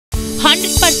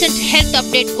100% health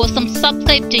update కోసం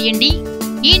subscribe చేయండి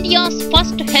India's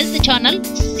first health channel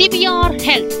CVR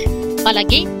health.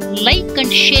 అలాగే లైక్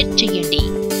అండ్ షేర్ చేయండి.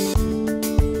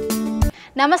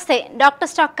 నమస్తే, డాక్టర్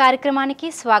స్టాక్ కార్యక్రమానికి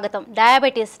స్వాగతం.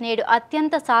 డయాబెటీస్ నేడు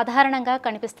అత్యంత సాధారణంగా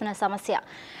కనిపిస్తున్న సమస్య.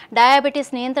 డయాబెటీస్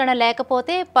నియంత్రణ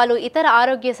లేకపోతే పలు ఇతర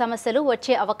ఆరోగ్య సమస్యలు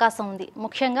వచ్చే అవకాశం ఉంది.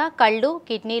 ముఖ్యంగా కళ్ళు,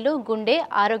 కిడ్నీలు, గుండె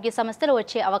ఆరోగ్య సమస్యలు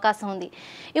వచ్చే అవకాశం ఉంది.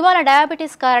 ఇవాళ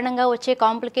డయాబెటీస్ కారణంగా వచ్చే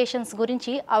కాంప్లికేషన్స్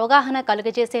గురించి అవగాహన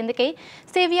కలుగజేసేందుకే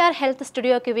CVR హెల్త్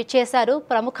స్టూడియోకి విచ్చేశారు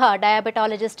ప్రముఖ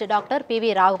డయాబెటాలజిస్ట్ డాక్టర్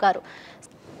P.V.Rao గారు.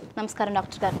 నమస్కారం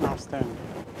డాక్టర్ గారు. నమస్తే అండి.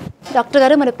 డాక్టర్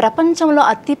గారు, మరి ప్రపంచంలో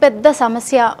అతిపెద్ద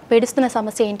సమస్య, పీడిస్తున్న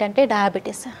సమస్య ఏంటంటే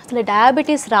డయాబెటీస్. అసలు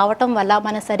డయాబెటీస్ రావటం వల్ల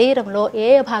మన శరీరంలో ఏ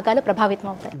భాగాలు ప్రభావితం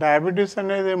అవుతాయి? డయాబెటీస్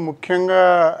అనేది ముఖ్యంగా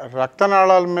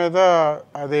రక్తనాళాల మీద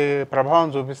అది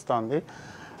ప్రభావం చూపిస్తుంది.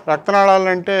 రక్తనాళాలు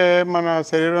అంటే మన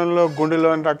శరీరంలో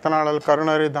గుండెలోని రక్తనాళాలు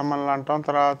కరోనరీ ధమనులు అంటాం,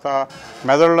 తర్వాత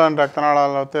మెదడులోని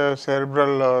రక్తనాళాలు అయితే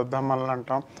సెరిబ్రల్ ధమనులు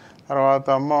అంటాం, తర్వాత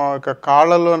ఇక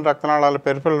కాళ్ళలోని రక్తనాళాలు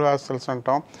పెరిఫెరల్ వాసల్స్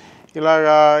అంటాం.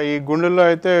 ఇలాగా ఈ గుండెల్లో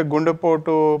అయితే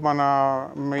గుండెపోటు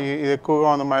ఇది ఎక్కువగా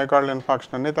ఉంది, మైకార్డియల్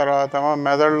ఇన్ఫాక్షన్ అని. తర్వాత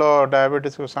మెదడులో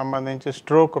డయాబెటీస్కి సంబంధించి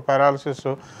స్ట్రోక్, పారాలసిస్.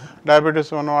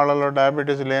 డయాబెటీస్ ఉన్న వాళ్ళలో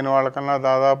డయాబెటీస్ లేని వాళ్ళకన్నా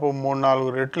దాదాపు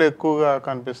 3-4 రెట్లు ఎక్కువగా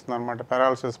కనిపిస్తుంది అనమాట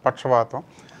పారాలసిస్, పక్షవాతం.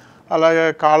 అలాగే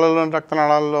కాళ్ళలోని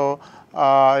రక్తనాళాల్లో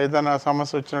ఏదైనా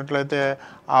సమస్య వచ్చినట్లయితే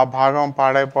ఆ భాగం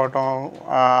పాడైపోవటం,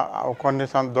 కొన్ని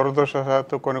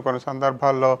దురదృష్టవశాత్తు కొన్ని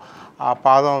సందర్భాల్లో ఆ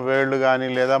పాదం వేళ్ళు కానీ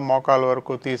లేదా మోకాల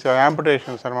వరకు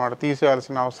యాంపుటేషన్స్ అనమాట,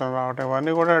 తీసేయాల్సిన అవసరం రావటం,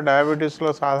 ఇవన్నీ కూడా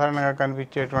డయాబెటీస్లో సాధారణంగా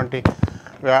కనిపించేటువంటి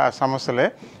సమస్యలే.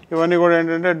 ఇవన్నీ కూడా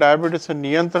ఏంటంటే డయాబెటీస్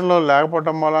నియంత్రణలో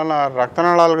లేకపోవటం వలన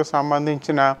రక్తనాళాలకు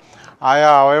సంబంధించిన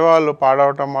ఆయా అవయవాలు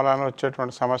పాడవటం వలన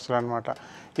వచ్చేటువంటి సమస్యలు అనమాట.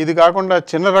 ఇది కాకుండా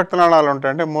చిన్న రక్తనాళాలు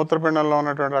ఉంటాయి, అంటే మూత్రపిండంలో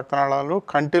ఉన్నటువంటి రక్తనాళాలు,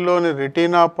 కంటిలోని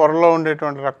రెటీనా పొరలో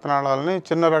ఉండేటువంటి రక్తనాళాలని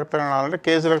చిన్న రక్తనాళాలు అంటే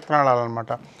కేజీ రక్తనాళాలు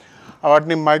అనమాట.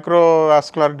 వాటిని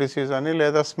మైక్రోవాస్కులర్ డిసీజ్ అని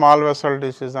లేదా స్మాల్ వెసల్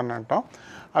డిసీజ్ అని అంటాం.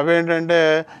 అవి ఏంటంటే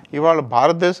ఇవాళ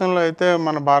భారతదేశంలో అయితే,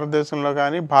 మన భారతదేశంలో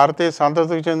కానీ భారతీయ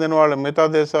సంతతికి చెందిన వాళ్ళు మిగతా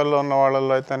దేశాల్లో ఉన్న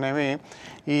వాళ్ళల్లో అయితేనేమి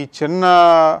ఈ చిన్న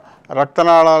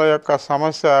రక్తనాళాల యొక్క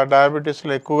సమస్య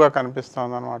డయాబెటీస్లో ఎక్కువగా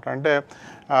కనిపిస్తుంది అనమాట. అంటే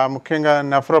ముఖ్యంగా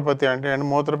నెఫ్రోపతి అంటే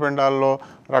మూత్రపిండాల్లో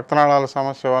రక్తనాళాల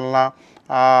సమస్య వలన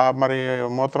మరి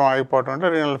మూత్రం ఆగిపోవటం, అంటే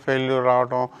రీనల్ ఫెయిల్యూర్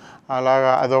రావటం,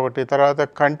 అలాగా అదొకటి. తర్వాత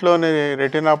కంటిలోని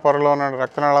రెటీనా పొరలో ఉన్న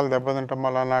రక్తనాళాలు దెబ్బతింటం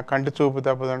వలన కంటి చూపు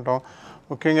దెబ్బతింటం.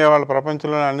 ముఖ్యంగా వాళ్ళ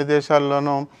ప్రపంచంలోని అన్ని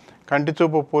దేశాల్లోనూ కంటి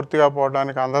చూపు పూర్తిగా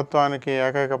పోవడానికి, అంధత్వానికి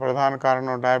ఏకైక ప్రధాన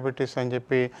కారణం డయాబెటీస్ అని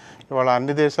చెప్పి ఇవాళ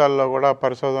అన్ని దేశాల్లో కూడా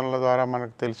పరిశోధనల ద్వారా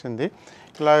మనకు తెలిసింది.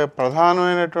 ఇలాగ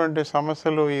ప్రధానమైనటువంటి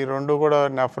సమస్యలు ఈ రెండు కూడా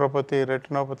నెఫ్రోపతి,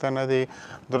 రెటినోపతి అనేది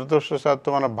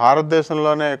దురదృష్టవశాత్తు మన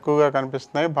భారతదేశంలోనే ఎక్కువగా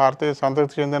కనిపిస్తున్నాయి. భారతీయ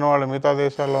సంతతికి చెందిన వాళ్ళు మిగతా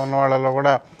దేశాల్లో ఉన్న వాళ్ళలో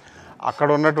కూడా అక్కడ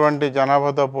ఉన్నటువంటి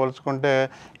జనాభాతో పోల్చుకుంటే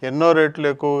ఎన్నో రెట్లు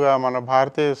ఎక్కువగా మన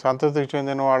భారతీయ సంతతికి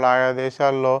చెందిన వాళ్ళు ఆయా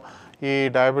దేశాల్లో ఈ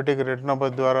డయాబెటిక్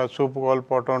రెటినోపతి ద్వారా చూపు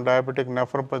కోల్పోవటం, డయాబెటిక్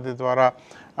నెఫ్రోపతి ద్వారా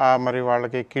మరి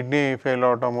వాళ్ళకి కిడ్నీ ఫెయిల్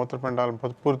అవటం,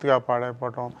 మూత్రపిండాలు పూర్తిగా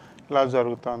పాడైపోవటం ఇలా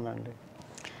జరుగుతుందండి.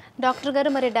 డాక్టర్ గారు,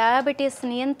 మరి డయాబెటీస్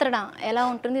నియంత్రణ ఎలా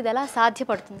ఉంటుంది? ఇది ఎలా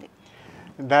సాధ్యపడుతుంది?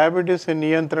 డయాబెటీస్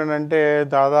నియంత్రణ అంటే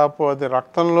దాదాపు అది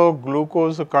రక్తంలో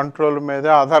గ్లూకోజ్ కంట్రోల్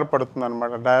మీదే ఆధారపడుతుంది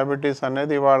అనమాట. డయాబెటీస్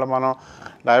అనేది ఇవాళ మనం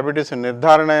డయాబెటీస్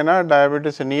నిర్ధారణ అయినా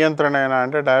డయాబెటీస్ నియంత్రణ అయినా,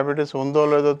 అంటే డయాబెటీస్ ఉందో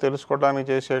లేదో తెలుసుకోవడానికి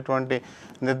చేసేటువంటి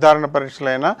నిర్ధారణ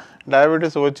పరీక్షలైనా,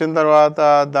 డయాబెటీస్ వచ్చిన తర్వాత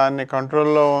దాన్ని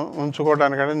కంట్రోల్లో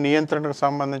ఉంచుకోవడానికంటే నియంత్రణకు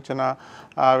సంబంధించిన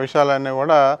విషయాలన్నీ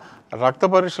కూడా రక్త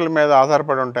పరీక్షల మీద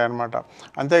ఆధారపడి ఉంటాయన్నమాట.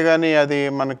 అంతేగాని అది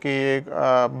మనకి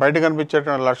బయట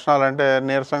కనిపించేటువంటి లక్షణాలు, అంటే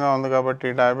నీరసంగా ఉంది కాబట్టి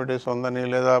డయాబెటీస్ ఉందని,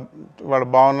 లేదా వాళ్ళు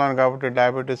బాగున్నాను కాబట్టి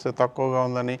డయాబెటీస్ తక్కువగా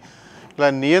ఉందని,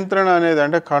 ఇలా నియంత్రణ అనేది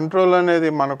అంటే కంట్రోల్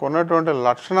అనేది మనకు ఉన్నటువంటి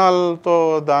లక్షణాలతో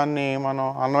దాన్ని మనం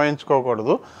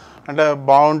అన్వయించుకోకూడదు. అంటే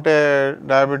బాగుంటే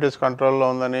డయాబెటీస్ కంట్రోల్లో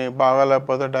ఉందని,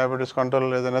 బాగాలేకపోతే డయాబెటీస్ కంట్రోల్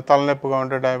లేదని, తలనొప్పిగా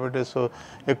ఉంటే డయాబెటీస్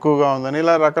ఎక్కువగా ఉందని,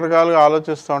 ఇలా రకరకాలుగా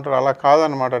ఆలోచిస్తూ ఉంటారు. అలా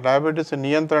కాదనమాట. డయాబెటీస్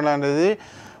నియంత్రణ అనేది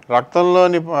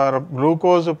రక్తంలోని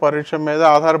గ్లూకోజ్ పరీక్ష మీద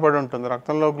ఆధారపడి ఉంటుంది.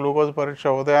 రక్తంలో గ్లూకోజ్ పరీక్ష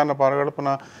ఉదయాన్న పరగడుపున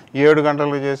 7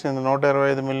 గంటలకు చేసింది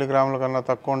 125 మిల్లీగ్రాముల కన్నా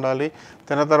తక్కువ ఉండాలి.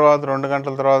 తిన్న తర్వాత 2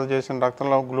 గంటల తర్వాత చేసిన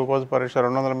రక్తంలో గ్లూకోజ్ పరీక్ష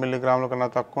 200 మిల్లీగ్రాముల కన్నా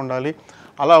తక్కువ ఉండాలి.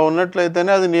 అలా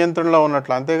ఉన్నట్లయితేనే అది నియంత్రణలో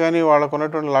ఉన్నట్లు. అంతేగాని వాళ్ళకు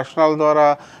ఉన్నటువంటి లక్షణాల ద్వారా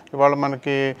ఇవాళ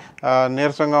మనకి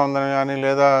నీరసంగా ఉందని కానీ,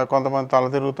 లేదా కొంతమంది తల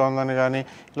తిరుగుతోందని కానీ,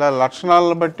 ఇలా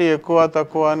లక్షణాలను బట్టి ఎక్కువ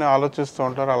తక్కువ అని ఆలోచిస్తూ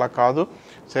ఉంటారు. అలా కాదు.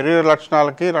 శరీర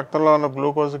లక్షణాలకి రక్తంలో ఉన్న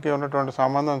గ్లూకోజ్కి ఉన్నటువంటి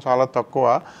సంబంధం చాలా తక్కువ.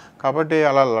 కాబట్టి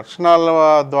అలా లక్షణాల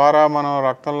ద్వారా మనం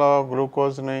రక్తంలో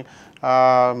గ్లూకోజ్ని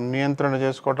నియంత్రణ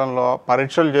చేసుకోవడంలో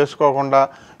పరీక్షలు చేసుకోకుండా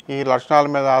ఈ లక్షణాల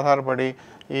మీద ఆధారపడి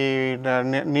ఈ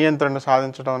నియంత్రణ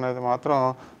సాధించడం అనేది మాత్రం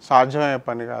సాధ్యమయ్యే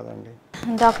పని కాదండి.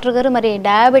 డాక్టర్ గారు, మరి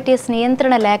డయాబెటీస్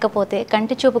నియంత్రణ లేకపోతే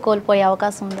కంటి చూపు కోల్పోయే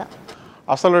అవకాశం ఉందా?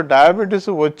 అసలు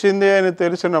డయాబెటీస్ వచ్చింది అని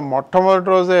తెలిసిన మొట్టమొదటి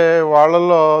రోజే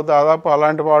వాళ్ళల్లో దాదాపు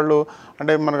అలాంటి వాళ్ళు,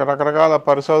 అంటే మనకు రకరకాల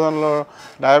పరిశోధనలో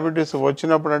డయాబెటీస్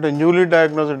వచ్చినప్పుడు, అంటే న్యూలీ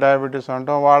డయాగ్నోస్డ్ డయాబెటీస్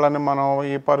అంటాం, వాళ్ళని మనం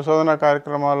ఈ పరిశోధన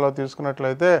కార్యక్రమాల్లో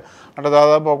తీసుకున్నట్లయితే, అంటే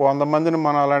దాదాపు ఒక 100 మందిని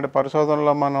మనం అలాంటి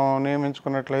పరిశోధనలో మనం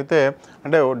నియమించుకున్నట్లయితే,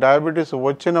 అంటే డయాబెటీస్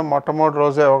వచ్చిన మొట్టమొదటి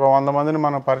రోజే ఒక 100 మందిని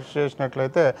మనం పరీక్ష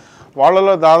చేసినట్లయితే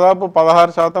వాళ్ళలో దాదాపు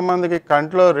 16% మందికి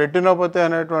కంటిలో రెటినోపతి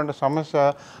అనేటువంటి సమస్య,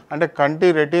 అంటే కంటి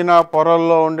రెటీనా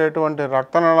పొరల్లో ఉండేటువంటి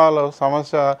రక్తనాళాల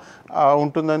సమస్య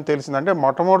ఉంటుందని తెలిసింది. అంటే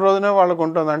మొట్టమొదటి రోజునే వాళ్ళకు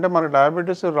ఉంటుంది. అంటే మనకు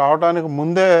డయాబెటీస్ రావడానికి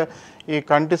ముందే ఈ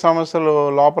కంటి సమస్యలు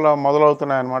లోపల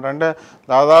మొదలవుతున్నాయి అన్నమాట. అంటే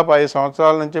దాదాపు 5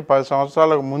 సంవత్సరాల నుంచి 10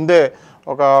 సంవత్సరాలకు ముందే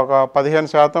ఒక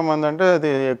 15% మంది, అంటే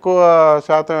అది ఎక్కువ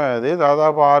శాతమే, అది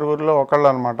దాదాపు 6గురిలో ఒకళ్ళు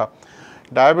అనమాట.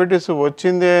 డయాబెటీస్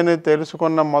వచ్చింది అని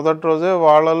తెలుసుకున్న మొదటి రోజే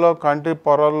వాళ్ళలో కంటి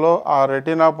పొరల్లో, ఆ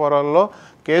రెటీనా పొరల్లో,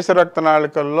 కేశ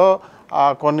రక్తనాళికల్లో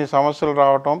కొన్ని సమస్యలు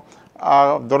రావటం,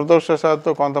 దురదృష్టవశాత్తు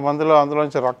కొంతమందిలో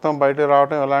అందులోంచి రక్తం బయటకు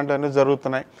రావటం, ఇలాంటివన్నీ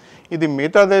జరుగుతున్నాయి. ఇది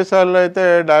మిగతా దేశాల్లో అయితే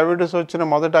డయాబెటీస్ వచ్చిన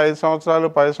మొదటి 5 సంవత్సరాలు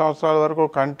 10 సంవత్సరాల వరకు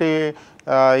కంటి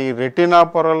ఈ రెటీనా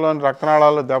పొరల్లోని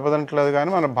రక్తనాళాలు దెబ్బతింటలేదు.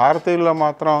 కానీ మన భారతీయుల్లో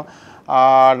మాత్రం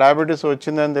డయాబెటీస్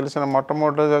వచ్చిందని తెలిసిన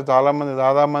మొట్టమొదటి చాలామంది,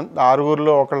 దాదాపు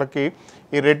 6గురిలో ఒకళ్ళకి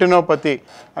ఈ రెటినోపతి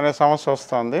అనే సమస్య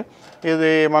వస్తుంది.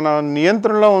 ఇది మనం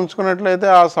నియంత్రణలో ఉంచుకున్నట్లయితే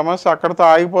ఆ సమస్య అక్కడితో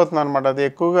ఆగిపోతుంది అనమాట. అది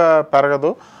ఎక్కువగా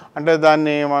పెరగదు. అంటే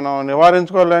దాన్ని మనం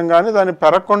నివారించుకోలేం, కానీ దాన్ని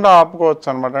పెరగకుండా ఆపుకోవచ్చు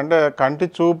అనమాట. అంటే కంటి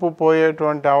చూపు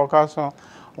పోయేటువంటి అవకాశం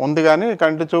ఉంది, కానీ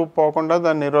కంటి చూపు పోకుండా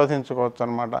దాన్ని నిరోధించుకోవచ్చు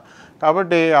అనమాట.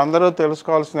 కాబట్టి అందరూ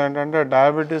తెలుసుకోవాల్సింది ఏంటంటే,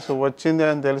 డయాబెటీస్ వచ్చింది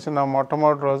అని తెలిసిన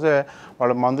మొట్టమొదటి రోజే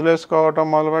వాళ్ళు మందులు వేసుకోవటం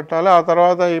మొదలుపెట్టాలి. ఆ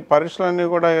తర్వాత ఈ పరీక్షలన్నీ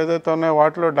కూడా ఏదైతే ఉన్నాయో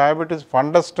వాటిలో డయాబెటీస్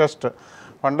ఫండస్ టెస్ట్,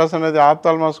 ఫండస్ అనేది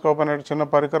ఆప్థాల్మోస్కోప్ అనే చిన్న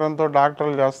పరికరంతో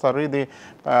డాక్టర్లు చేస్తారు. ఇది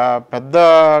పెద్ద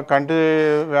కంటి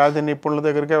వ్యాధి నిపుణుల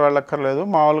దగ్గరికే వెళ్ళక్కర్లేదు.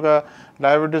 మామూలుగా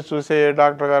డయాబెటీస్ చూసే ఏ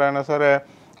డాక్టర్ గారైనా సరే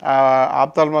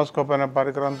ఆప్థాల్మోస్కోప్ అనే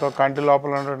పరికరంతో కంటి లోపల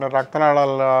ఉన్నటువంటి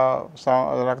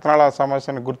రక్తనాళ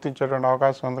సమస్యను గుర్తించేటువంటి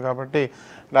అవకాశం ఉంది. కాబట్టి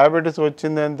డయాబెటీస్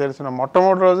వచ్చింది అని తెలిసిన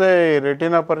మొట్టమొదటి రోజే ఈ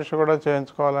రెటీనా పరీక్ష కూడా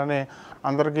చేయించుకోవాలని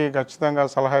అందరికీ ఖచ్చితంగా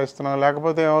సలహా ఇస్తున్నాం.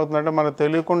 లేకపోతే ఏమవుతుందంటే, మనకు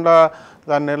తెలియకుండా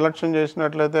దాన్ని నిర్లక్ష్యం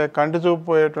చేసినట్లయితే కంటి చూపు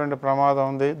పోయేటువంటి ప్రమాదం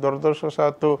ఉంది.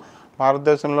 దురదృష్టవశాత్తు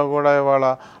భారతదేశంలో కూడా ఇవాళ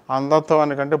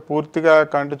అంధత్వానికంటే పూర్తిగా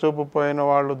కంటి చూపు పోయిన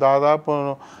వాళ్ళు దాదాపు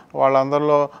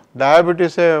వాళ్ళందరిలో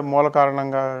డయాబెటీసే మూల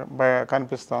కారణంగా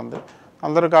కనిపిస్తుంది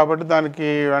అందరూ. కాబట్టి దానికి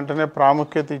వెంటనే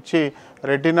ప్రాముఖ్యత ఇచ్చి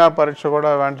రెటీనా పరీక్ష కూడా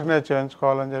వెంటనే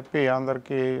చేయించుకోవాలని చెప్పి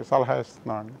అందరికీ సలహా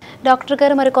ఇస్తున్నాం. డాక్టర్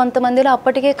గారు, మరి కొంతమందిలో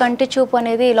అప్పటికే కంటి చూపు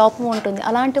అనేది లోపం ఉంటుంది.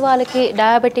 అలాంటి వాళ్ళకి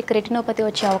డయాబెటిక్ రెటినోపతి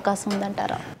వచ్చే అవకాశం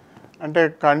ఉందంటారా? అంటే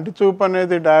కంటి చూపు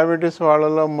అనేది డయాబెటీస్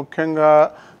వాళ్ళలో ముఖ్యంగా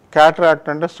క్యాటరాక్ట్,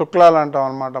 అంటే శుక్లాలు అంటాం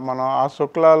అనమాట మనం. ఆ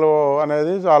శుక్లాలు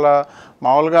అనేది చాలా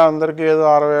మామూలుగా అందరికీ ఏదో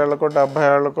 60 ఏళ్ళకో 70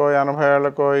 ఏళ్ళకో 80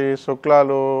 ఏళ్ళకో ఈ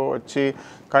శుక్లాలు వచ్చి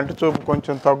కంటి చూపు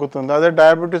కొంచెం తగ్గుతుంది. అదే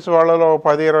డయాబెటీస్ వాళ్ళలో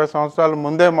 10-20 సంవత్సరాల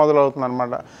ముందే మొదలవుతుంది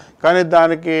అనమాట. కానీ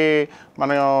దానికి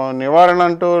మనం నివారణ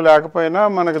అంటూ లేకపోయినా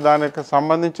మనకి దానికి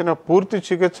సంబంధించిన పూర్తి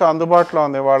చికిత్స అందుబాటులో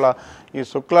ఉంది. వాళ్ళ ఈ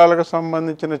శుక్లాలకు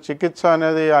సంబంధించిన చికిత్స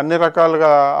అనేది అన్ని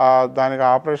రకాలుగా దానికి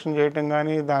ఆపరేషన్ చేయటం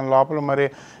కానీ, దాని లోపల మరి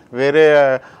వేరే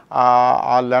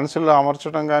ఆ లెన్సులు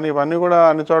అమర్చడం కానీ, ఇవన్నీ కూడా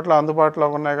అన్ని చోట్ల అందుబాటులో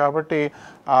ఉన్నాయి. కాబట్టి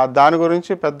దాని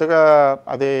గురించి పెద్దగా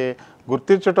అది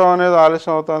గుర్తించడం అనేది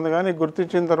ఆలస్యం అవుతుంది. కానీ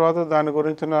గుర్తించిన తర్వాత దాని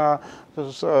గురించిన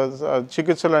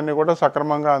చికిత్సలన్నీ కూడా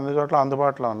సక్రమంగా అన్ని చోట్ల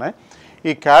అందుబాటులో ఉన్నాయి.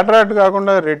 ఈ క్యాటరాక్ట్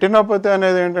కాకుండా రెటినోపతి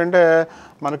అనేది ఏంటంటే,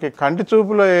 మనకి కంటి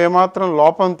చూపులో ఏమాత్రం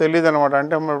లోపం తెలియదు అనమాట.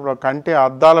 అంటే ఇప్పుడు కంటి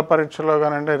అద్దాల పరీక్షలో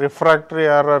కానీ, అంటే రిఫ్రాక్టరీ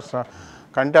ఎర్రర్స్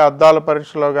కంటి అద్దాల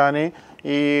పరీక్షలో కానీ,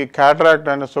 ఈ క్యాటరాక్ట్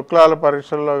అనే శుక్లాల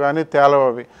పరీక్షల్లో కానీ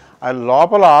తేలవవి. అది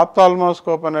లోపల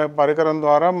ఆప్థాల్మోస్కోప్ అనే పరికరం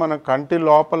ద్వారా మన కంటి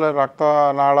లోపల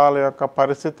రక్తనాళాల యొక్క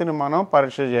పరిస్థితిని మనం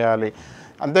పరీక్ష చేయాలి.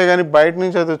 అంతేగాని బయట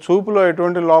నుంచి అది చూపులో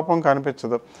ఎటువంటి లోపం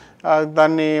కనిపించదు.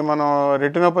 దాన్ని మనం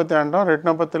రెటినోపతి అంటాం.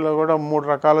 రెటినోపతిలో కూడా 3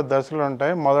 రకాల దశలు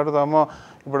ఉంటాయి. మొదటిదేమో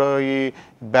ఇప్పుడు ఈ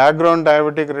బ్యాక్గ్రౌండ్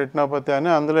డయాబెటిక్ రెటినోపతి అని,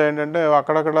 అందులో ఏంటంటే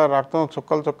అక్కడక్కడ రక్తం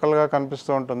చుక్కలు చుక్కలుగా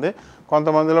కనిపిస్తూ ఉంటుంది.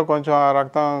 కొంతమందిలో కొంచెం ఆ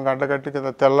రక్తం గడ్డగట్టి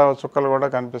కింద తెల్ల చుక్కలు కూడా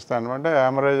కనిపిస్తాయి అనమాట.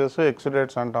 హెమరేజెస్,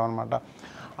 ఎక్సుడేట్స్ అంటాం అనమాట.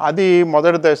 అది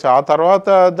మొదటి దశ. ఆ తర్వాత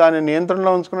దాన్ని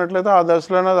నియంత్రణలో ఉంచుకున్నట్లయితే ఆ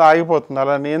దశలోనే అది ఆగిపోతుంది.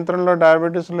 అలా నియంత్రణలో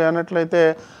డయాబెటీస్ లేనట్లయితే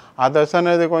ఆ దశ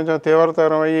అనేది కొంచెం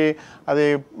తీవ్రతరమయ్యి అది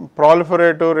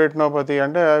ప్రాలిఫరేటివ్ రెటినోపతి,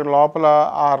 అంటే లోపల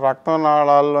ఆ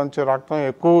రక్తనాళాల్లోంచి రక్తం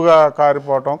ఎక్కువగా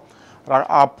కారిపోవటం,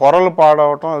 ఆ పొరలు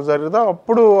పాడవటం జరిగితే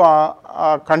అప్పుడు ఆ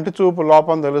కంటి చూపు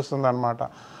లోపం తెలుస్తుంది అనమాట.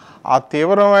 ఆ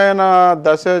తీవ్రమైన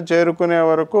దశ చేరుకునే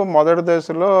వరకు మొదటి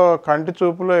దశలో కంటి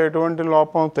చూపులో ఎటువంటి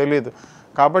లోపం తెలియదు.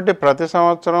 కాబట్టి ప్రతి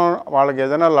సంవత్సరం వాళ్ళకి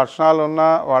ఏదైనా లక్షణాలు ఉన్నా,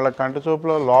 వాళ్ళ కంటి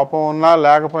చూపులో లోపం ఉన్నా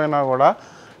లేకపోయినా కూడా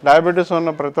డయాబెటీస్ ఉన్న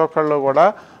ప్రతి ఒక్కళ్ళు కూడా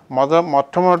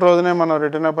మొట్టమొదటి రోజునే మనం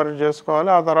రెటినా పరీక్ష చేసుకోవాలి.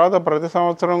 ఆ తర్వాత ప్రతి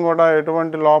సంవత్సరం కూడా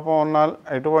ఎటువంటి లోపం ఉన్నా,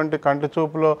 ఎటువంటి కంటి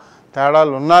చూపులో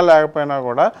తేడాలు ఉన్నా లేకపోయినా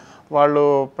కూడా వాళ్ళు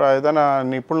ఏదైనా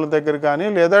నిపుణుల దగ్గర కానీ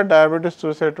లేదా డయాబెటీస్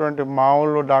చూసేటువంటి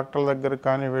మామూలు డాక్టర్ల దగ్గర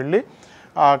కానీ వెళ్ళి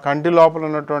ఆ కంటి లోపల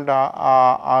ఉన్నటువంటి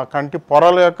ఆ కంటి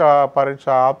పొరల యొక్క పరీక్ష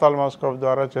ఆప్థాల్మోస్కోప్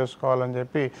ద్వారా చేసుకోవాలని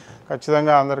చెప్పి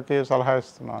ఖచ్చితంగా అందరికీ సలహా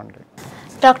ఇస్తున్నాం అండి.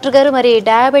 డాక్టర్ గారు, మరి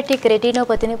డయాబెటిక్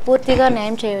రెటినోపతిని పూర్తిగా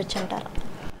నయం చేయవచ్చు అంటారు?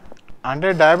 అంటే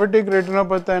డయాబెటిక్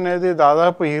రెటినోపతి అనేది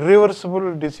దాదాపు ఇర్రివర్సిబుల్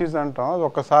డిసీజ్ అంటాం.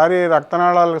 ఒకసారి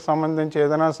రక్తనాళాలకు సంబంధించి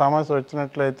ఏదైనా సమస్య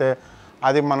వచ్చినట్లయితే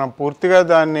అది మనం పూర్తిగా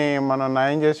దాన్ని మనం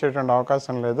నయం చేసేటువంటి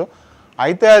అవకాశం లేదు.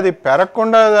 అయితే అది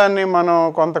పెరగకుండా దాన్ని మనం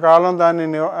కొంతకాలం దాన్ని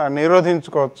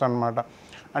నిరోధించుకోవచ్చు అన్నమాట.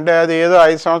 అంటే అది ఏదో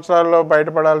 5 సంవత్సరాల్లో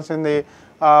బయటపడాల్సింది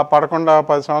పడకుండా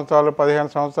 10 సంవత్సరాలు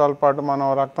 15 సంవత్సరాల పాటు మనం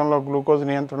రక్తంలో గ్లూకోజ్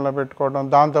నియంత్రణలో పెట్టుకోవడం,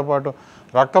 దాంతోపాటు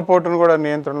రక్తపోటును కూడా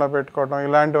నియంత్రణలో పెట్టుకోవడం,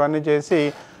 ఇలాంటివన్నీ చేసి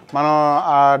మనం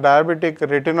ఆ డయాబెటిక్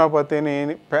రెటినోపతిని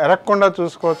పెరగకుండా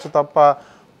చూసుకోవచ్చు తప్ప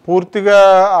పూర్తిగా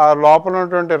ఆ లోపల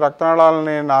ఉన్నటువంటి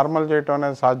రక్తనాళాలని నార్మల్ చేయటం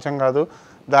అనేది సాధ్యం కాదు.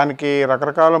 దానికి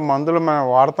రకరకాల మందులు మనం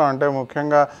వాడతాం. అంటే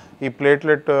ముఖ్యంగా ఈ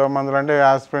ప్లేట్లెట్ మందులు అంటే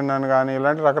యాస్పిరిన్ అని కానీ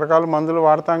ఇలాంటి రకరకాల మందులు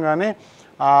వాడతాం. కానీ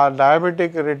ఆ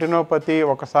డయాబెటిక్ రెటినోపతి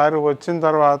ఒకసారి వచ్చిన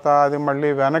తర్వాత అది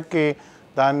మళ్ళీ వెనక్కి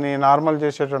దాన్ని నార్మల్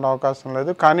చేసేటువంటి అవకాశం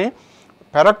లేదు. కానీ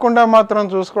పెరగకుండా మాత్రం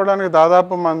చూసుకోవడానికి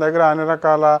దాదాపు మన దగ్గర అన్ని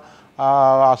రకాల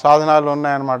సాధనాలు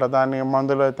ఉన్నాయన్నమాట. దాని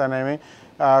మందులు అయితేనేమి,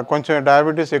 కొంచెం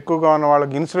డయాబెటీస్ ఎక్కువగా ఉన్న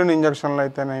వాళ్ళకి ఇన్సులిన్ ఇంజక్షన్లు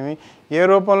అయితేనేమి, ఏ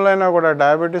రూపంలో అయినా కూడా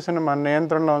డయాబెటీస్ని మన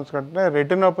నియంత్రణలో ఉంచుకుంటే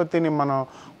రెటినోపతిని మనం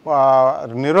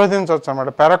నిరోధించవచ్చు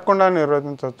అన్నమాట. పెరగకుండా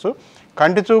నిరోధించవచ్చు.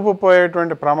 కంటి చూపు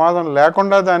పోయేటువంటి ప్రమాదం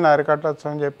లేకుండా దాన్ని అరికట్టవచ్చు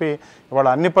అని చెప్పి ఇవాళ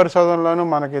అన్ని పరిశోధనలోనూ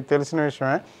మనకి తెలిసిన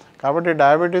విషయమే. కాబట్టి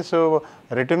డయాబెటీస్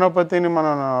రెటినోపతిని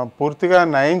మనం పూర్తిగా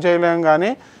నయం చేయలేం,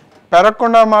 కానీ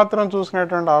పెరగకుండా మాత్రం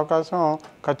చూసుకునేటువంటి అవకాశం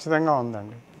ఖచ్చితంగా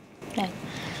ఉందండి.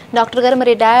 డాక్టర్ గారు,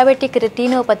 మరి డయాబెటిక్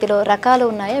రెటినోపతిలో రకాలు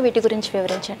ఉన్నాయా? వీటి గురించి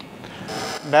వివరించండి.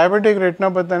 డయాబెటిక్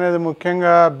రెటినోపతి అనేది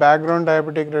ముఖ్యంగా బ్యాక్గ్రౌండ్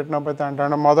డయాబెటిక్ రెటినోపతి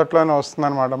అంటే మొదట్లోనే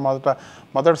వస్తుందన్నమాట.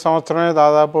 మొదటి సంవత్సరమే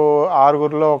దాదాపు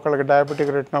 6గురిలో ఒకరికి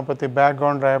డయాబెటిక్ రెటినోపతి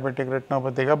బ్యాక్గ్రౌండ్ డయాబెటిక్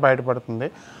రెటినోపతిగా బయటపడుతుంది.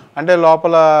 అంటే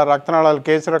లోపల రక్తనాళాలు,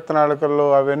 కేసు రక్తనాళికలు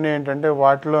అవన్నీ ఏంటంటే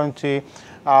వాటిలోంచి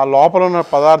ఆ లోపల ఉన్న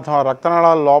పదార్థం, ఆ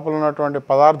రక్తనాళాల లోపల ఉన్నటువంటి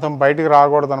పదార్థం బయటికి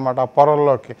రాకూడదు అనమాట ఆ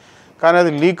పొరల్లోకి. కానీ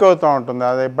అది లీక్ అవుతూ ఉంటుంది.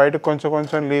 అది బయటకు కొంచెం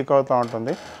కొంచెం లీక్ అవుతూ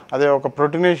ఉంటుంది. అదే ఒక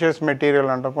ప్రోటీనేషియస్ మెటీరియల్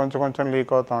అంటాం, కొంచెం కొంచెం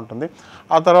లీక్ అవుతూ ఉంటుంది.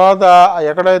 ఆ తర్వాత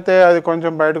ఎక్కడైతే అది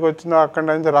కొంచెం బయటకు వచ్చిందో అక్కడి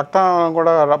నుంచి రక్తం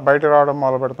కూడా బయటకు రావడం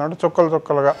మొదలు పెడుతుంది. చుక్కలు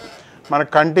చుక్కలుగా మన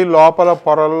కంటి లోపల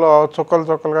పొరల్లో చుక్కలు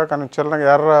చుక్కలుగా చిన్నగా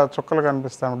ఎర్ర చుక్కలు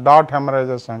కనిపిస్తాయి, డాట్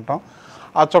హెమరేజెస్ అంటాం.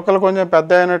 ఆ చుక్కలు కొంచెం పెద్ద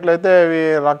అయినట్లయితే అవి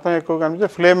రక్తం ఎక్కువ కనిపిస్తే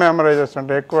ఫ్లేమ్ హెమరేజెస్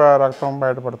అంటే ఎక్కువ రక్తం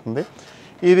బయటపడుతుంది.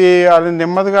 అది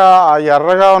నెమ్మదిగా ఆ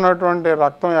ఎర్రగా ఉన్నటువంటి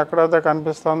రక్తం ఎక్కడైతే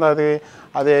కనిపిస్తుందో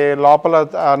అది లోపల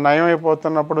నయం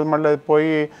అయిపోతున్నప్పుడు మళ్ళీ అది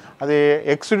పోయి అది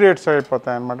ఎక్సుడేట్స్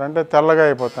అయిపోతాయి అన్నమాట. అంటే తెల్లగా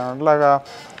అయిపోతాయి. అట్లాగా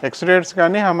ఎక్సుడేట్స్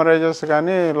కానీ హెమరేజెస్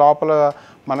కానీ లోపల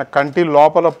మన కంటి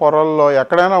లోపల పొరల్లో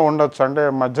ఎక్కడైనా ఉండొచ్చు. అంటే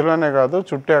మధ్యలోనే కాదు,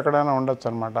 చుట్టూ ఎక్కడైనా ఉండొచ్చు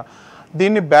అనమాట.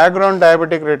 దీన్ని బ్యాక్గ్రౌండ్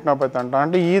డయాబెటిక్ రెటినోపతి అంటాం.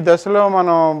 అంటే ఈ దశలో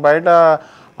మనం బయట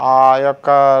ఆ యొక్క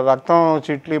రక్తం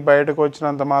చిట్లి బయటకు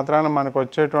వచ్చినంత మాత్రాన మనకు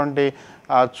వచ్చేటువంటి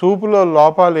చూపులో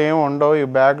లోపాలు ఏమి ఉండవు. ఈ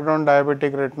బ్యాక్గ్రౌండ్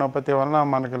డయాబెటిక్ రెటినోపతి వలన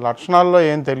మనకి లక్షణాల్లో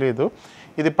ఏం తెలియదు.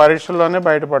 ఇది పరీక్షల్లోనే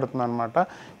బయటపడుతుంది అనమాట.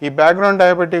 ఈ బ్యాక్గ్రౌండ్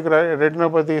డయాబెటిక్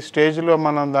రెటినోపతి స్టేజ్లో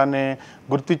మనం దాన్ని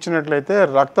గుర్తించినట్లయితే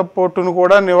రక్తపోటును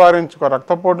కూడా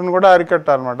రక్తపోటును కూడా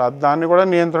అరికట్టాలన్నమాట. దాన్ని కూడా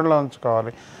నియంత్రణలో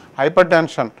ఉంచుకోవాలి. హైపర్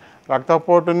టెన్షన్,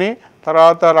 రక్తపోటుని,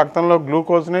 తర్వాత రక్తంలో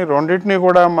గ్లూకోజ్ని రెండింటినీ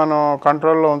కూడా మనం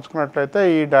కంట్రోల్లో ఉంచుకున్నట్లయితే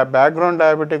ఈ బ్యాక్గ్రౌండ్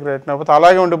డయాబెటిక్ రెటినోపతి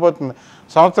అలాగే ఉండిపోతుంది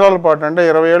సంవత్సరాల పాటు. అంటే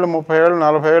 20 ఏళ్ళు, 30 ఏళ్ళు,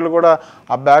 40 ఏళ్ళు కూడా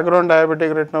ఆ బ్యాక్గ్రౌండ్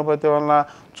డయాబెటిక్ రెటినోపతి వలన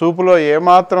చూపులో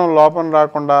ఏమాత్రం లోపం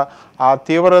రాకుండా, ఆ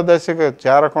తీవ్ర దశకు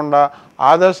చేరకుండా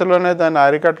ఆ దశలోనే దాన్ని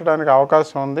అరికట్టడానికి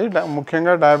అవకాశం ఉంది.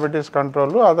 ముఖ్యంగా డయాబెటీస్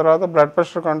కంట్రోల్, ఆ తర్వాత బ్లడ్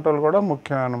ప్రెషర్ కంట్రోల్ కూడా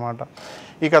ముఖ్యం అన్నమాట.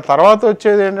 ఇక తర్వాత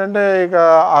వచ్చేది ఏంటంటే ఇక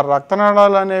ఆ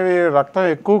రక్తనాళాలు అనేవి రక్తం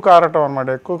ఎక్కువ కారటం అనమాట.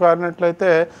 ఎక్కువ కారినట్లయితే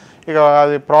ఇక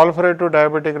అది ప్రాలిఫరేటివ్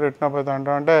డయాబెటిక్ రెటినోపతి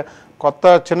అంటాం. అంటే కొత్త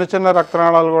చిన్న చిన్న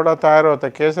రక్తనాళాలు కూడా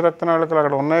తయారవుతాయి. కేసు రక్తనాళికలు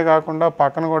అక్కడ ఉన్నాయి కాకుండా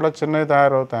పక్కన కూడా చిన్నవి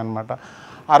తయారవుతాయి అన్నమాట.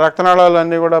 ఆ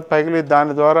రక్తనాళాలన్నీ కూడా పగిలి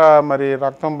దాని ద్వారా మరి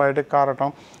రక్తం బయటకు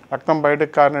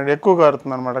కారినట్టు ఎక్కువ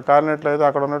కారుతుంది అనమాట. కారినట్లయితే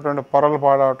అక్కడ ఉన్నటువంటి పొరలు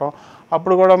పాడవటం.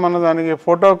 అప్పుడు కూడా మనం దానికి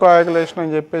ఫోటో కోయాగులేషన్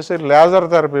అని చెప్పేసి లేజర్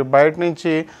థెరపీ, బయట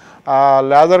నుంచి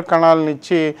లేజర్ కణాలను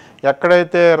ఇచ్చి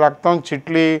ఎక్కడైతే రక్తం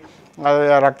చిట్లి అది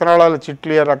రక్తనాళాలు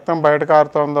చిట్లి రక్తం బయట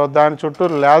కారుతుందో దాని చుట్టూ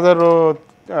లేజరు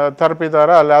థెరపీ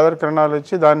ద్వారా లేజర్ కిరణాలు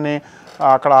ఇచ్చి దాన్ని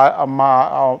అక్కడ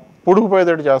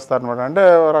పుడుకుపోయేటట్టు చేస్తారనమాట. అంటే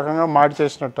ఒక రకంగా మాడి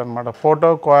చేసినట్టు అనమాట. ఫోటో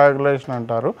కోయాగులేషన్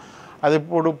అంటారు. అది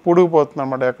పుడిగిపోతుంది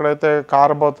అనమాట. ఎక్కడైతే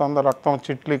కారబోతుందో రక్తం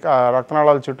చిట్లి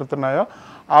రక్తనాళాలు చుట్టుతున్నాయో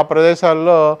ఆ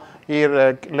ప్రదేశాల్లో ఈ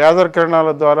లేజర్ కిరణాల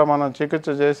ద్వారా మనం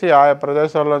చికిత్స చేసి ఆయా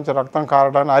ప్రదేశాల్లోంచి రక్తం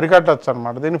కారడాన్ని అరికట్టచ్చు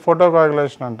అనమాట. దీన్ని ఫోటో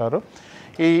కోయాగులేషన్ అంటారు.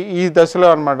 ఈ దశలో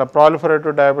అనమాట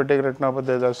ప్రాలిఫరేటివ్ డయాబెటిక్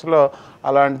రెటినోపతి దశలో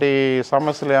అలాంటి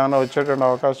సమస్యలు ఏమైనా వచ్చేటువంటి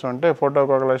అవకాశం ఉంటే ఫోటో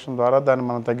కోయాగులేషన్ ద్వారా దాన్ని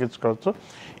మనం తగ్గించుకోవచ్చు.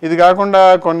 ఇది కాకుండా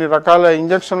కొన్ని రకాల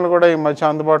ఇంజక్షన్లు కూడా ఈ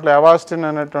మధ్య అందుబాటులో అవాస్టిన్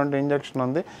అనేటువంటి ఇంజక్షన్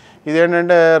ఉంది.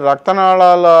 ఇదేంటంటే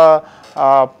రక్తనాళాల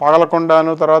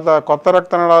పగలకుండాను, తర్వాత కొత్త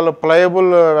రక్తనాళాలు ప్లయబుల్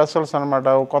వెసల్స్ అనమాట.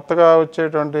 కొత్తగా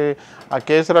వచ్చేటువంటి ఆ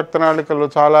కేసు రక్తనాళికలు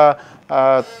చాలా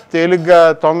తేలిగ్గా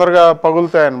తొందరగా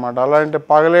పగులుతాయి అన్నమాట. అలాంటి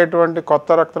పగలేటువంటి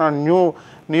కొత్త రక్తనాళ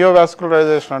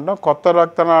నియోవాస్కులరైజేషన్ అంటాం. కొత్త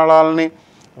రక్తనాళాలని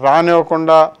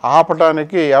రానివ్వకుండా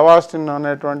ఆపటానికి అవాస్టిన్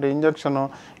అనేటువంటి ఇంజక్షను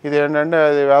ఇది ఏంటంటే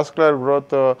అది వాస్కులర్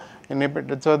గ్రోత్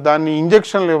ఇన్హిబిటర్. సో దాన్ని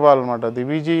ఇంజక్షన్లు ఇవ్వాలన్నమాట. అది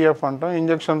VGF అంటాం.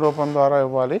 ఇంజక్షన్ రూపం ద్వారా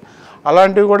ఇవ్వాలి.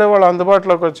 అలాంటివి కూడా వాళ్ళు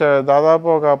అందుబాటులోకి వచ్చాయి. దాదాపు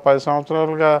ఒక 10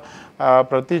 సంవత్సరాలుగా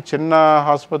ప్రతి చిన్న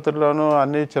ఆసుపత్రిలోనూ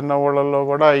అన్ని చిన్న ఊళ్ళల్లో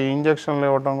కూడా ఈ ఇంజక్షన్లు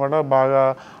ఇవ్వడం కూడా బాగా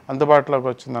అందుబాటులోకి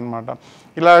వచ్చిందనమాట.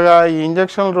 ఇలాగా ఈ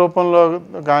ఇంజక్షన్ రూపంలో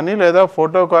కానీ లేదా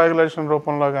ఫోటో కోయాగులేషన్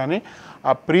రూపంలో కానీ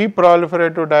ఆ ప్రీ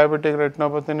ప్రాలిఫరేటివ్ డయాబెటిక్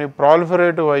రెటినోపతిని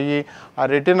ప్రాలిఫరేటివ్ అయ్యి ఆ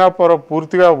రెటినా పొర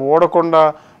పూర్తిగా ఊడకుండా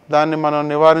దాన్ని మనం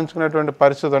నివారించుకునేటువంటి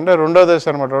పరిస్థితి అంటే రెండో దశ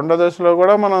అనమాట. రెండో దశలో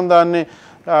కూడా మనం దాన్ని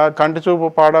కంటి చూపు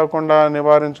పాడవకుండా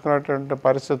నివారించుకునేటువంటి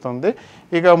పరిస్థితి ఉంది.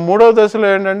 ఇక మూడో దశలో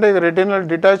ఏంటంటే ఇక రెటినల్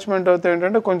డిటాచ్మెంట్ అయితే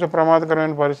ఏంటంటే కొంచెం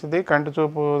ప్రమాదకరమైన పరిస్థితి, కంటి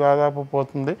చూపు దాదాపు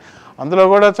పోతుంది. అందులో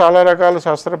కూడా చాలా రకాల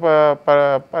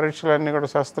పరీక్షలన్నీ కూడా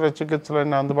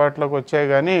శస్త్రచికిత్సలన్నీ అందుబాటులోకి వచ్చాయి.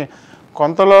 కానీ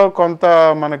కొంతలో కొంత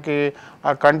మనకి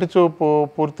ఆ కంటి చూపు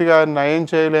పూర్తిగా నయం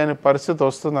చేయలేని పరిస్థితి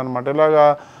వస్తుందన్నమాట. ఇలాగా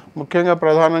ముఖ్యంగా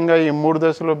ప్రధానంగా ఈ 3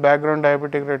 దశలు బ్యాక్గ్రౌండ్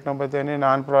డయాబెటిక్ రెటినోపతి అని,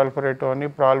 నాన్ ప్రాలిఫరేటివ్ అని,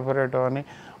 ప్రాలిఫరేటివ్ అని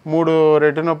 3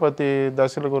 రెటినోపతి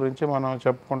దశల గురించి మనం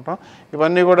చెప్పుకుంటాం.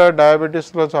 ఇవన్నీ కూడా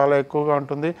డయాబెటీస్లో చాలా ఎక్కువగా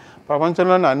ఉంటుంది.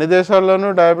 ప్రపంచంలోని అన్ని దేశాల్లోనూ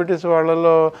డయాబెటీస్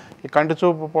వాళ్ళలో ఈ కంటి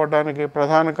చూపు పోవడానికి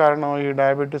ప్రధాన కారణం ఈ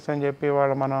డయాబెటీస్ అని చెప్పి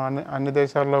మనం అన్ని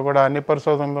దేశాల్లో కూడా అన్ని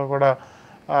పరిశోధనలో కూడా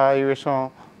ఈ విషయం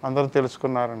అందరూ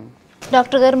తెలుసుకున్నారండి.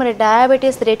 డాక్టర్ గారు, మరి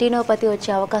డయాబెటీస్ రెటినోపతి వచ్చే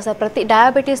అవకాశం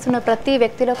డయాబెటీస్ ఉన్న ప్రతి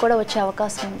వ్యక్తిలో కూడా వచ్చే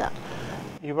అవకాశం ఉందా?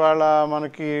 ఇవాళ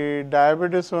మనకి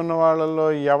డయాబెటీస్ ఉన్న వాళ్ళలో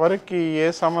ఎవరికి ఏ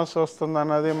సమస్య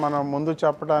వస్తుందన్నది మనం ముందు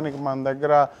చెప్పడానికి మన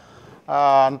దగ్గర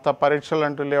అంత పరీక్షలు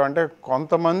అంటూ లేవు. అంటే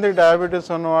కొంతమంది డయాబెటీస్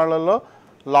ఉన్న వాళ్ళలో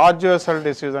లార్జ్ వెసల్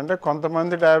డిసీజ్ అంటే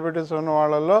కొంతమంది డయాబెటీస్ ఉన్న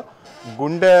వాళ్ళలో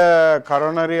గుండె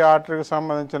కరోనరీ ఆర్టరీకి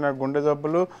సంబంధించిన గుండె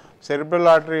జబ్బులు, సెరిబ్రల్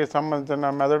ఆర్టరీకి సంబంధించిన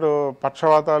మెదడు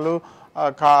పక్షవాతాలు,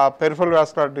 పెరిఫరల్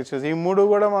వాస్కులర్ డిసీజ్ ఈ 3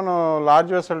 కూడా మనం లార్జ్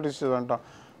వెసల్ డిసీజ్ అంటాం.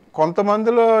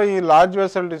 కొంతమందిలో ఈ లార్జ్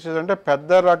వెసల్ డిసీజ్ అంటే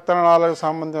పెద్ద రక్తనాళాలకు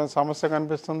సంబంధించిన సమస్య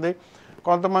కనిపిస్తుంది.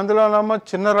 కొంతమందిలోనేమో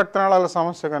చిన్న రక్తనాళాల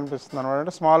సమస్య కనిపిస్తుంది అనమాట.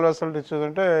 అంటే స్మాల్ వెసల్ డిసీజ్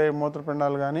అంటే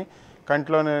మూత్రపిండాలు కానీ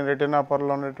కంటిలోని రెటినా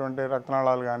పొరలో ఉన్నటువంటి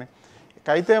రక్తనాళాలు కానీ.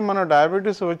 అయితే మనం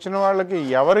డయాబెటీస్ వచ్చిన వాళ్ళకి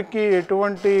ఎవరికి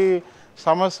ఎటువంటి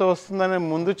సమస్య వస్తుందని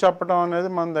ముందు చెప్పడం అనేది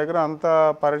మన దగ్గర అంత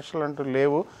పరీక్షలు అంటూ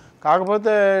లేవు.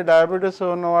 కాకపోతే డయాబెటీస్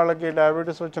ఉన్న వాళ్ళకి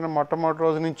డయాబెటీస్ వచ్చిన మొట్టమొదటి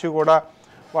రోజు నుంచి కూడా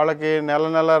వాళ్ళకి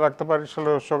నెల రక్త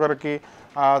పరీక్షలు షుగర్కి,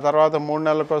 తర్వాత 3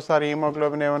 నెలలకు ఒకసారి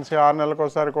హీమోగ్లోబిన్ A1C, 6 నెలలకు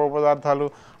ఒకసారి కొవ్వు పదార్థాలు,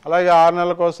 అలాగే 6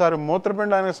 నెలలకు ఒకసారి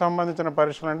మూత్రపిండానికి సంబంధించిన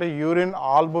పరీక్షలు అంటే యూరిన్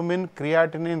ఆల్బుమిన్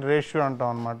క్రియాటినిన్ రేషియో అంటాం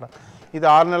అనమాట. ఇది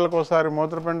 6 నెలలకు ఒకసారి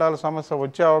మూత్రపిండాల సమస్య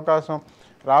వచ్చే అవకాశం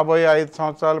రాబోయే 5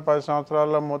 సంవత్సరాలు 10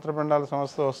 సంవత్సరాల్లో మూత్రపిండాల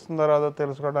సమస్య వస్తుందో రాదో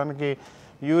తెలుసుకోవడానికి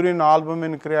యూరిన్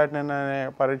ఆల్బుమిన్ క్రియాటినిన్ అనే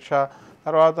పరీక్ష,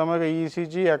 తర్వాత మనకి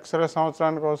ECG, ఎక్స్రే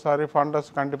సంవత్సరానికి ఒకసారి ఫండస్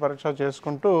కంటి పరీక్ష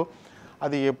చేసుకుంటూ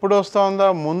అది ఎప్పుడు వస్తుందో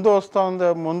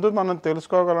ముందు మనం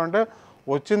తెలుసుకోగలంటే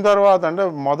వచ్చిన తర్వాత అంటే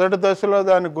మొదటి దశలో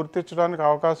దాన్ని గుర్తించడానికి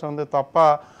అవకాశం ఉంది తప్ప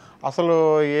అసలు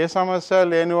ఏ సమస్య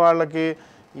లేని వాళ్ళకి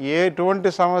ఎటువంటి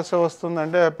సమస్య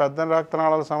వస్తుందంటే పెద్ద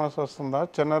రక్తనాళాల సమస్య వస్తుందా,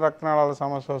 చిన్న రక్తనాళాల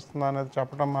సమస్య వస్తుందా అనేది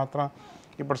చెప్పడం మాత్రం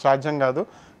ఇప్పుడు సాధ్యం కాదు.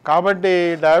 కాబట్టి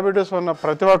డయాబెటీస్ ఉన్న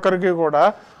ప్రతి ఒక్కరికి కూడా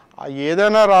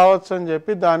ఏదైనా రావచ్చు అని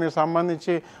చెప్పి దానికి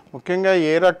సంబంధించి ముఖ్యంగా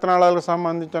ఏ రక్తనాళాలకు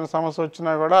సంబంధించిన సమస్య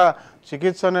వచ్చినా కూడా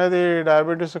చికిత్స అనేది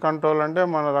డయాబెటీస్ కంట్రోల్ అంటే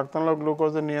మన రక్తంలో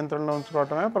గ్లూకోజ్ నియంత్రణలో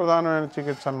ఉంచుకోవటమే ప్రధానమైన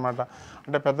చికిత్స అనమాట.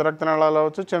 అంటే పెద్ద రక్తనాళాలు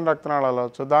అవ్వచ్చు, చిన్న రక్తనాళాలు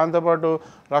అవ్వచ్చు. దాంతోపాటు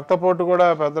రక్తపోటు కూడా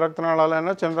పెద్ద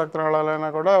రక్తనాళాలైనా చిన్న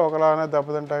రక్తనాళాలైనా కూడా ఒకలానే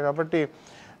దెబ్బతింటాయి. కాబట్టి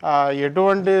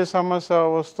ఎటువంటి సమస్య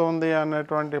వస్తుంది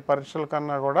అనేటువంటి పరీక్షల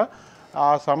కన్నా కూడా ఆ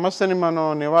సమస్యని మనం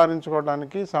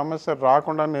నివారించుకోవడానికి, సమస్య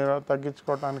రాకుండా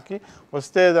తగ్గించుకోవడానికి,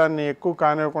 వస్తే దాన్ని ఎక్కువ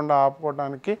కానివ్వకుండా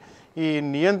ఆపుకోవడానికి ఈ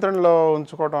నియంత్రణలో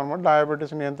ఉంచుకోవడం అనమాట.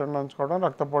 డయాబెటీస్ నియంత్రణలో ఉంచుకోవడం,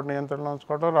 రక్తపోటు నియంత్రణలో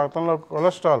ఉంచుకోవడం, రక్తంలో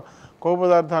కొలెస్ట్రాల్ కొవ్వు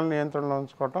పదార్థాల నియంత్రణలో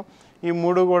ఉంచుకోవటం, ఈ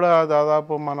 3 కూడా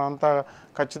దాదాపు మనం అంతా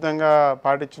ఖచ్చితంగా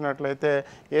పాటించినట్లయితే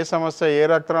ఏ సమస్య, ఏ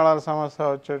రక్తనాళాల సమస్య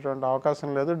వచ్చేటువంటి అవకాశం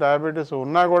లేదు. డయాబెటీస్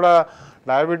ఉన్నా కూడా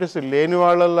డయాబెటీస్ లేని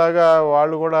వాళ్ళలాగా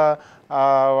వాళ్ళు కూడా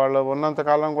వాళ్ళు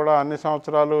ఉన్నంతకాలం కూడా అన్ని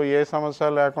సంవత్సరాలు ఏ సమస్య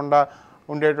లేకుండా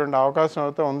ఉండేటువంటి అవకాశం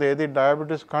అయితే ఉంది. ఏది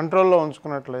డయాబెటీస్ కంట్రోల్లో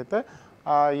ఉంచుకున్నట్లయితే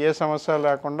ఏ సమస్య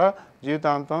లేకుండా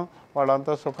జీవితాంతం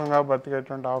వాళ్ళంతా సుఖంగా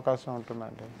బతికేటువంటి అవకాశం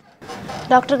ఉంటుందండి.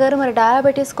 డాక్టర్ గారు, మరి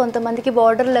డయాబెటీస్ కొంతమందికి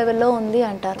బార్డర్ లెవెల్లో ఉంది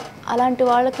అంటారు. అలాంటి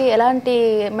వాళ్ళకి ఎలాంటి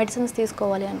మెడిసిన్స్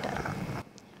తీసుకోవాలి అంటారు?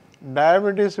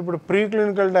 డయాబెటీస్ ఇప్పుడు ప్రీ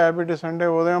క్లినికల్ డయాబెటీస్ అంటే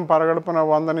ఉదయం పరగడుపున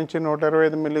 100 నుంచి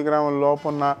 125 మిల్లీగ్రాముల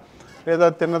లోపున్న, లేదా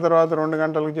తిన్న తర్వాత 2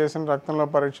 గంటలకు చేసిన రక్తంలో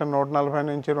పరీక్ష 140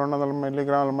 నుంచి 200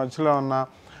 మిల్లీగ్రాముల మధ్యలో ఉన్న,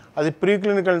 అది ప్రీ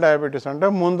క్లినికల్ డయాబెటీస్ అంటే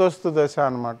ముందస్తు దశ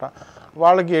అనమాట.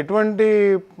 వాళ్ళకి ఎటువంటి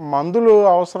మందులు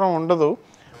అవసరం ఉండదు.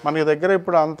 మనకి దగ్గర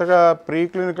ఇప్పుడు అంతగా ప్రీ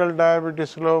క్లినికల్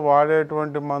డయాబెటీస్లో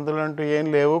వాడేటువంటి మందులు అంటూ ఏం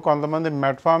లేవు. కొంతమంది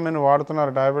మెట్ఫార్మిన్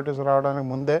వాడుతున్నారు డయాబెటీస్ రావడానికి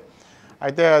ముందే,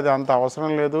 అయితే అది అంత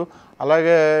అవసరం లేదు.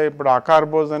 అలాగే ఇప్పుడు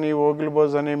అకార్బోజ్ అని,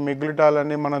 ఓగిల్బోజ్ అని, మిగ్లిటాల్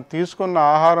అని మనం తీసుకున్న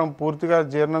ఆహారం పూర్తిగా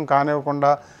జీర్ణం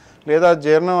కానివ్వకుండా, లేదా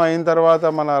జీర్ణం అయిన తర్వాత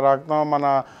మన రక్తం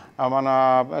మన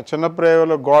చిన్న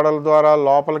ప్రేవుల గోడల ద్వారా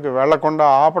లోపలికి వెళ్లకుండా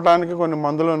ఆపడానికి కొన్ని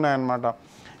మందులు ఉన్నాయన్నమాట.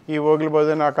 ఈ ఓగిల్బోజ్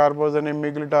అని, అకార్బోజ్ అని,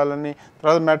 మిగ్లిటాల్ అని,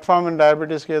 తర్వాత మెట్ఫార్మిన్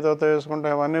డయాబెటీస్కి ఏదైతే వేసుకుంటే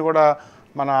ఇవన్నీ కూడా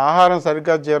మన ఆహారం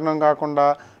సరిగ్గా జీర్ణం కాకుండా,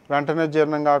 వెంటనే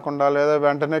జీర్ణం కాకుండా, లేదా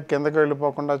వెంటనే కిందకి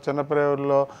వెళ్ళిపోకుండా చిన్న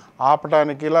ప్రేవుల్లో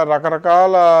ఆపటానికి, ఇలా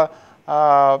రకరకాల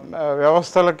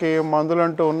వ్యవస్థలకి మందులు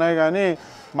అంటూ ఉన్నాయి. కానీ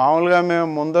మామూలుగా మేము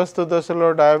ముందస్తు దశలో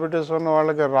డయాబెటీస్ ఉన్న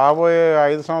వాళ్ళకి రాబోయే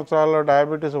 5 సంవత్సరాల్లో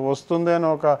డయాబెటీస్ వస్తుంది అని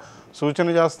ఒక సూచన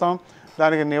చేస్తాం.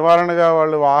 దానికి నివారణగా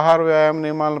వాళ్ళు ఆహార వ్యాయామ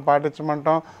నియమాలను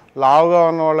పాటించమంటాం. లావుగా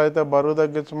ఉన్న వాళ్ళైతే బరువు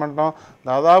తగ్గించమంటాం.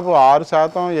 దాదాపు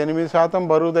 6%, 8%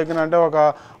 బరువు తగ్గినంటే ఒక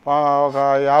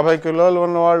 50 కిలోలు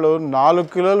ఉన్నవాళ్ళు 4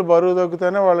 కిలోలు బరువు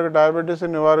తగ్గితేనే వాళ్ళకి డయాబెటీస్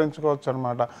నివారించుకోవచ్చు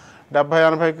అనమాట.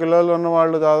 70-80 కిలోలు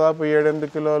ఉన్నవాళ్ళు దాదాపు 7-8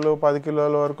 కిలోలు 10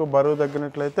 కిలోల వరకు బరువు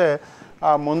తగ్గినట్లయితే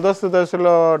ఆ ముందస్తు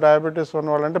దశలో డయాబెటీస్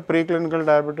ఉన్నవాళ్ళు, అంటే ప్రీ క్లినికల్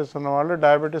డయాబెటీస్ ఉన్నవాళ్ళు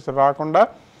డయాబెటీస్ రాకుండా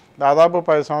దాదాపు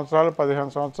 10 సంవత్సరాలు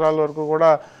 15 సంవత్సరాల వరకు కూడా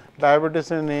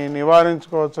డయాబెటీస్ని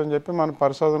నివారించుకోవచ్చు అని చెప్పి మన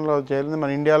పరిశోధనలో చేరింది. మన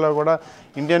ఇండియాలో కూడా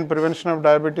Indian prevention of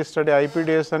diabetes study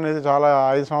IPDS అనేది చాలా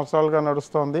 5 సంవత్సరాలుగా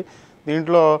నడుస్తుంది.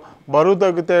 దీంట్లో బరువు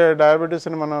తగ్గితే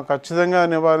డయాబెటీస్ని మనం ఖచ్చితంగా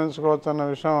నివారించుకోవచ్చు అన్న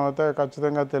విషయం అయితే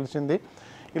ఖచ్చితంగా తెలిసింది.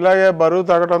 ఇలాగే బరువు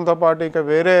తగ్గడంతో పాటు ఇక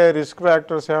వేరే రిస్క్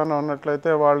ఫ్యాక్టర్స్ ఏమైనా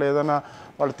ఉన్నట్లయితే,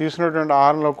 వాళ్ళు తీసుకున్నటువంటి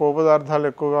ఆహారంలో కొవ్వు పదార్థాలు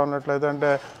ఎక్కువగా ఉన్నట్లయితే,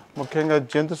 అంటే ముఖ్యంగా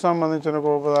జంతు సంబంధించిన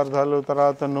కొవ్వు పదార్థాలు,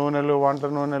 తర్వాత నూనెలు, వంట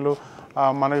నూనెలు,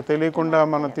 మనకు తెలియకుండా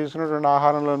మనం తీసుకున్నటువంటి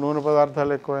ఆహారంలో నూనె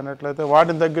పదార్థాలు ఎక్కువైనట్లయితే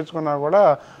వాటిని తగ్గించుకున్నా కూడా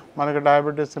మనకి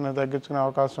డయాబెటీస్ని తగ్గించుకునే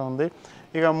అవకాశం ఉంది.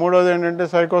 ఇక మూడోది ఏంటంటే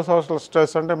సైకోసోషల్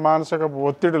స్ట్రెస్, అంటే మానసిక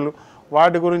ఒత్తిడులు,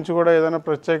 వాటి గురించి కూడా ఏదైనా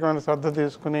ప్రత్యేకమైన శ్రద్ధ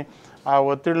తీసుకుని ఆ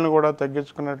ఒత్తిడిని కూడా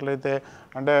తగ్గించుకున్నట్లయితే,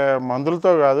 అంటే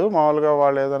మందులతో కాదు, మామూలుగా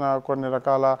వాళ్ళు ఏదైనా కొన్ని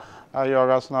రకాల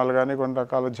యోగాసనాలు కానీ, కొన్ని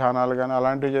రకాల ధ్యానాలు కానీ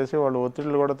అలాంటివి చేసి వాళ్ళు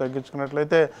ఒత్తిడిలు కూడా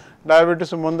తగ్గించుకున్నట్లయితే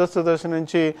డయాబెటీస్ ముందస్తు దశ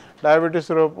నుంచి డయాబెటీస్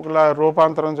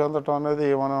రూపాంతరం చెందటం అనేది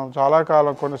మనం చాలా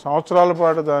కాలం, కొన్ని సంవత్సరాల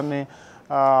పాటు దాన్ని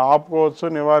ఆపుకోవచ్చు,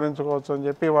 నివారించుకోవచ్చు అని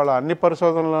చెప్పి వాళ్ళ అన్ని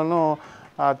పరిశోధనలను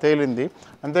తేలింది.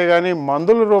 అంతేగాని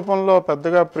మందుల రూపంలో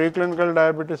పెద్దగా ప్రీ క్లినికల్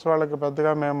డయాబెటీస్ వాళ్ళకి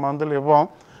పెద్దగా మేము మందులు ఇవ్వం.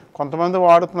 కొంతమంది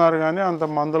వాడుతున్నారు కానీ అంత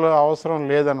మందులు అవసరం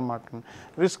లేదనమాట.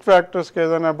 రిస్క్ ఫ్యాక్టర్స్కి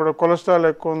ఏదైనా ఇప్పుడు కొలెస్ట్రాల్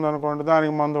ఎక్కువ ఉందనుకోండి,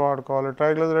 దానికి మందు వాడుకోవాలి.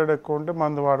 ట్రైగ్లిజరైడ్ ఎక్కువ ఉంటే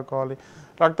మందు వాడుకోవాలి.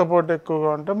 రక్తపోటు ఎక్కువగా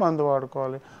ఉంటే మందు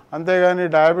వాడుకోవాలి. అంతేగాని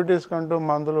డయాబెటీస్కి అంటూ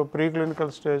మందులు ప్రీ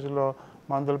క్లినికల్ స్టేజ్లో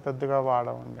మందులు పెద్దగా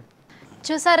వాడవండి.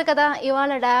 చూసారు కదా,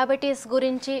 ఇవాళ డయాబెటీస్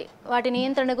గురించి, వాటి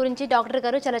నియంత్రణ గురించి డాక్టర్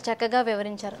గారు చాలా చక్కగా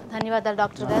వివరించారు. ధన్యవాదాలు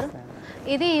డాక్టర్ గారు.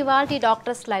 ఇది ఇవాల్టి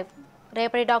డాక్టర్స్ లైవ్.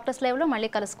 రేపటి డాక్టర్స్ లైవ్లో మళ్ళీ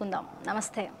కలుసుకుందాం.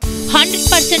 నమస్తే.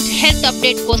 100% హెల్త్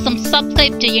అప్డేట్ కోసం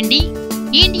సబ్స్క్రైబ్ చేయండి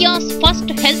India's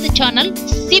first health channel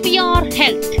CVR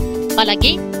health.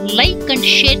 అలాగే లైక్ అండ్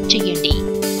షేర్ చేయండి.